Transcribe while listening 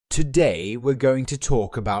Today we're going to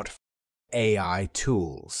talk about AI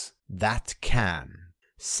tools that can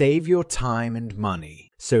save your time and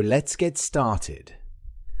money. So let's get started.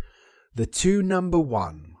 The number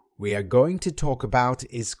one we are going to talk about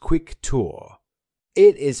is QuickTour.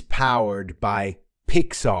 It is powered by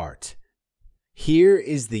PicsArt. Here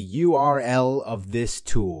is the URL of this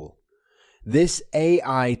tool. This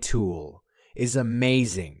AI tool is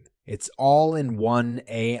amazing. It's all-in-one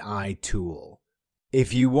AI tool.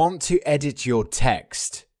 If you want to edit your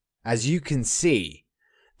text, as you can see,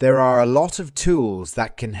 there are a lot of tools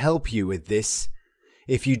that can help you with this.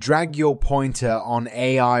 If you drag your pointer on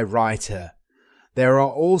AI Writer, there are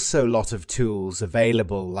also a lot of tools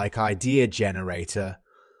available like Idea Generator,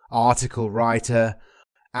 Article Writer,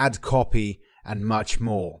 Add Copy, and much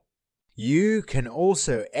more. You can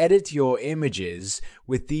also edit your images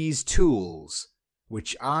with these tools,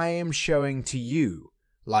 which I am showing to you,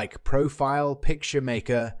 like Profile Picture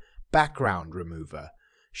Maker, Background Remover,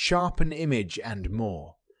 Sharpen Image, and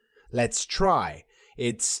more. Let's try.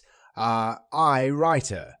 It's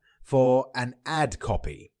iWriter for an add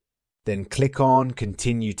copy. Then click on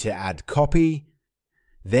Continue to add copy.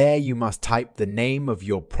 There you must type the name of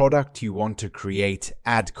your product you want to create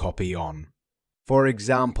add copy on. For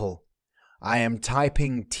example, I am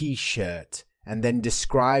typing t-shirt and then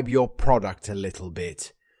describe your product a little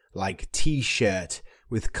bit, like t-shirt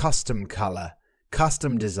with custom color,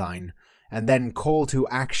 custom design, and then call to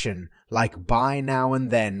action like buy now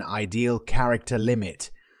and then ideal character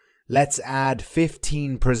limit. Let's add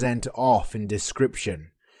 15% off in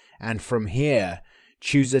description, and from here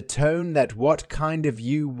choose a tone that what kind of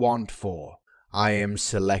you want for. I am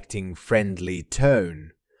selecting friendly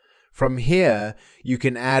tone. From here you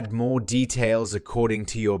can add more details according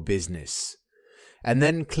to your business, and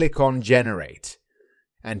then click on generate.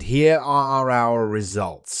 And here are our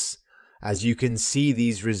results. As you can see,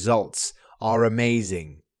 these results are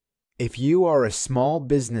amazing. If you are a small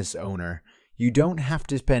business owner, you don't have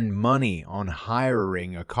to spend money on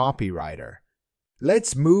hiring a copywriter.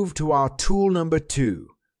 Let's move to our tool number 2.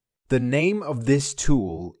 The name of this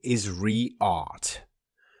tool is ReArt.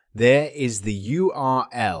 There is the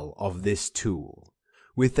URL of this tool.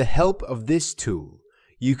 With the help of this tool,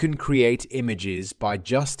 you can create images by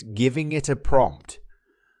just giving it a prompt.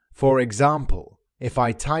 For example, if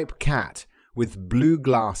I type cat with blue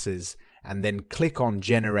glasses and then click on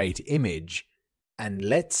generate image, and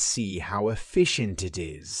let's see how efficient it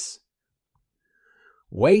is.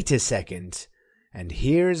 Wait a second, and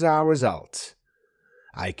here's our result.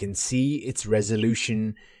 I can see its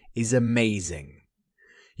resolution is amazing.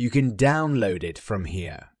 You can download it from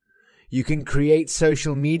here. You can create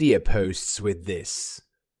social media posts with this.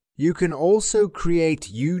 You can also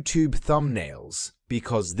create YouTube thumbnails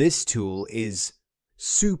because this tool is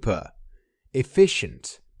super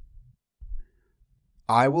efficient.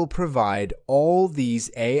 I will provide all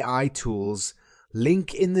these AI tools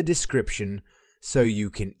link in the description so you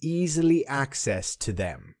can easily access to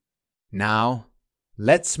them. Now,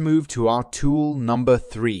 let's move to our tool number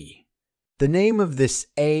 3. The name of this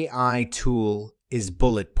AI tool is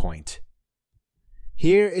BulletPoint.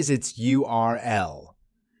 Here is its URL.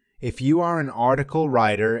 If you are an article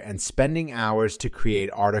writer and spending hours to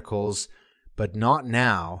create articles, but not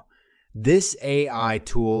now, this AI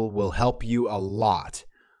tool will help you a lot.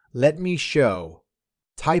 Let me show.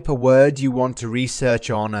 Type a word you want to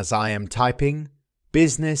research on as I am typing,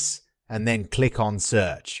 business, and then click on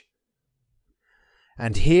search.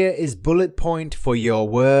 And here is BulletPoint for your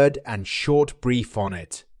word and short brief on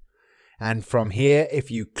it. And from here,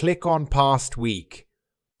 if you click on past week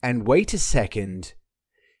and wait a second,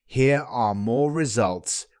 here are more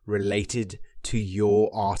results related to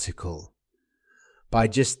your article. By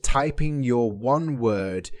just typing your one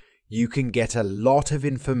word, you can get a lot of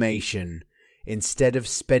information instead of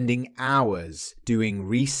spending hours doing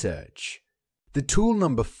research. The tool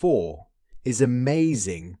number 4 is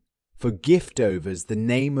amazing for gift overs. The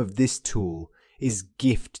name of this tool is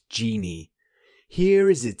Gift Genie. Here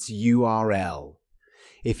is its URL.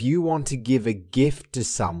 If you want to give a gift to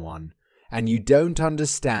someone and you don't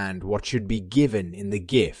understand what should be given in the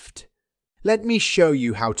gift, let me show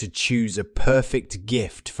you how to choose a perfect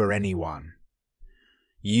gift for anyone.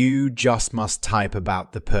 You just must type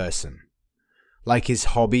about the person, like his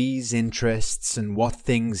hobbies, interests, and what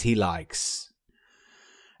things he likes.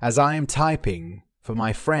 As I am typing, for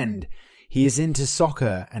my friend, he is into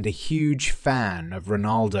soccer and a huge fan of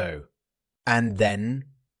Ronaldo. And then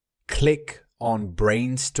click on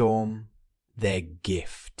brainstorm their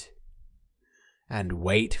gift and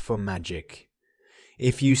wait for magic.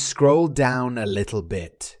 If you scroll down a little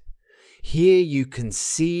bit, here you can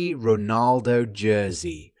see Ronaldo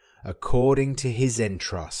jersey according to his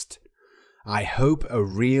interest. I hope a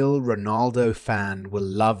real Ronaldo fan will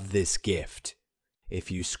love this gift. If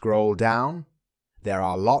you scroll down, there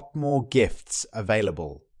are a lot more gifts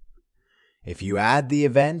available. If you add the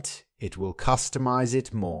event, it will customize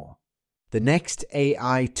it more. The next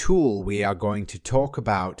AI tool we are going to talk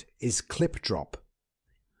about is ClipDrop.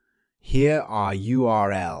 Here are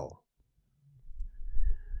URL.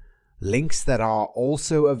 Links that are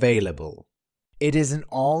also available. It is an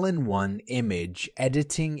all-in-one image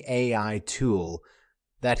editing AI tool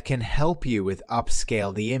that can help you with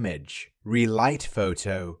upscale the image, relight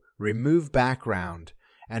photo, remove background,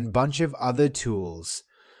 and bunch of other tools.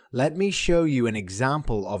 Let me show you an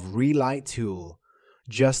example of relight tool.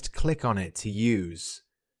 Just click on it to use.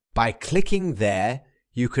 By clicking there,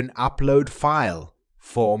 you can upload file,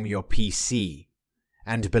 form your PC.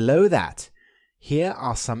 And below that, here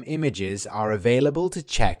are some images are available to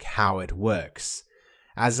check how it works.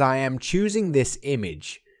 As I am choosing this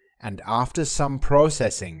image, and after some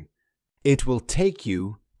processing, it will take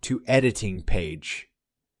you to editing page.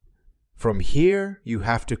 From here, you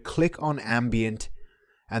have to click on ambient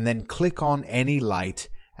and then click on any light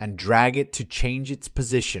and drag it to change its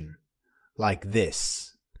position, like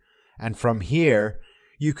this. And from here,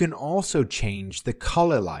 you can also change the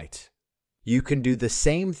color light. You can do the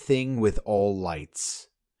same thing with all lights.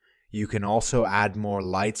 You can also add more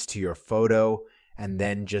lights to your photo and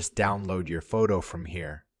then just download your photo from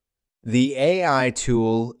here. The AI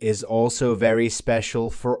tool is also very special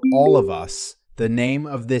for all of us. The name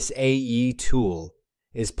of this AI tool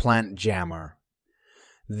is Plant Jammer.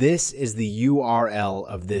 This is the URL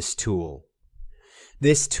of this tool.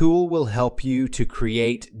 This tool will help you to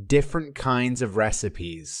create different kinds of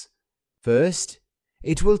recipes. First,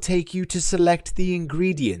 it will take you to select the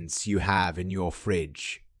ingredients you have in your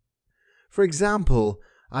fridge. For example,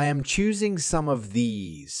 I am choosing some of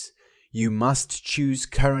these. You must choose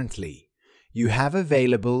currently. You have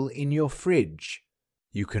available in your fridge.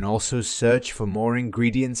 You can also search for more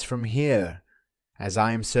ingredients from here, as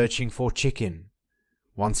I am searching for chicken.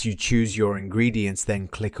 Once you choose your ingredients, then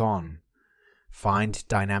click on Find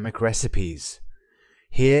Dynamic Recipes.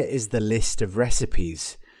 Here is the list of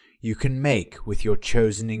recipes you can make with your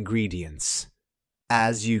chosen ingredients.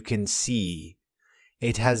 As you can see,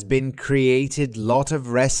 it has been created lot of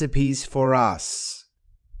recipes for us.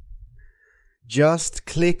 Just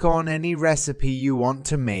click on any recipe you want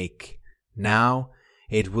to make. Now,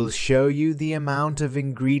 it will show you the amount of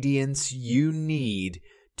ingredients you need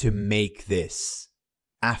to make this.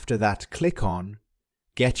 After that, click on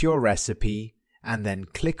Get Your Recipe and then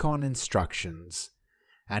click on Instructions.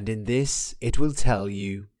 And in this, it will tell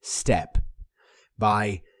you step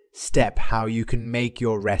by step how you can make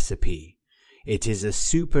your recipe. It is a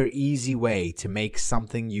super easy way to make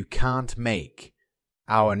something you can't make.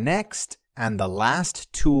 Our next and the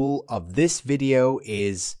last tool of this video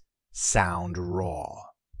is SoundRaw.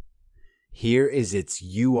 Here is its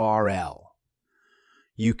URL.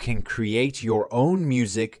 You can create your own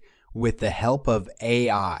music with the help of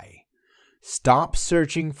AI. Stop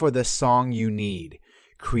searching for the song you need.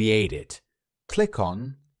 Create it. Click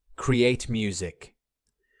on Create Music.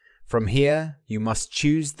 From here, you must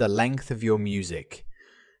choose the length of your music.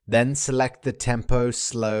 Then select the tempo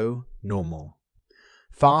slow, normal.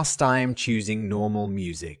 Fast, I am choosing normal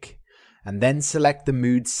music. And then select the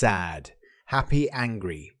mood sad, happy,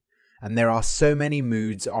 angry. And there are so many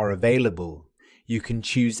moods are available. You can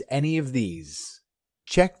choose any of these.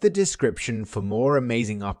 Check the description for more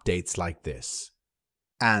amazing updates like this.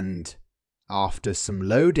 And after some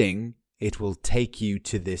loading, it will take you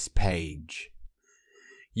to this page.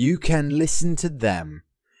 You can listen to them,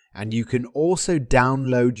 and you can also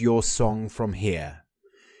download your song from here.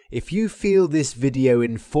 If you feel this video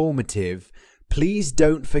informative, please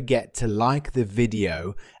don't forget to like the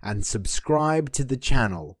video and subscribe to the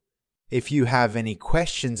channel. If you have any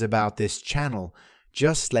questions about this channel,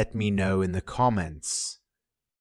 just let me know in the comments.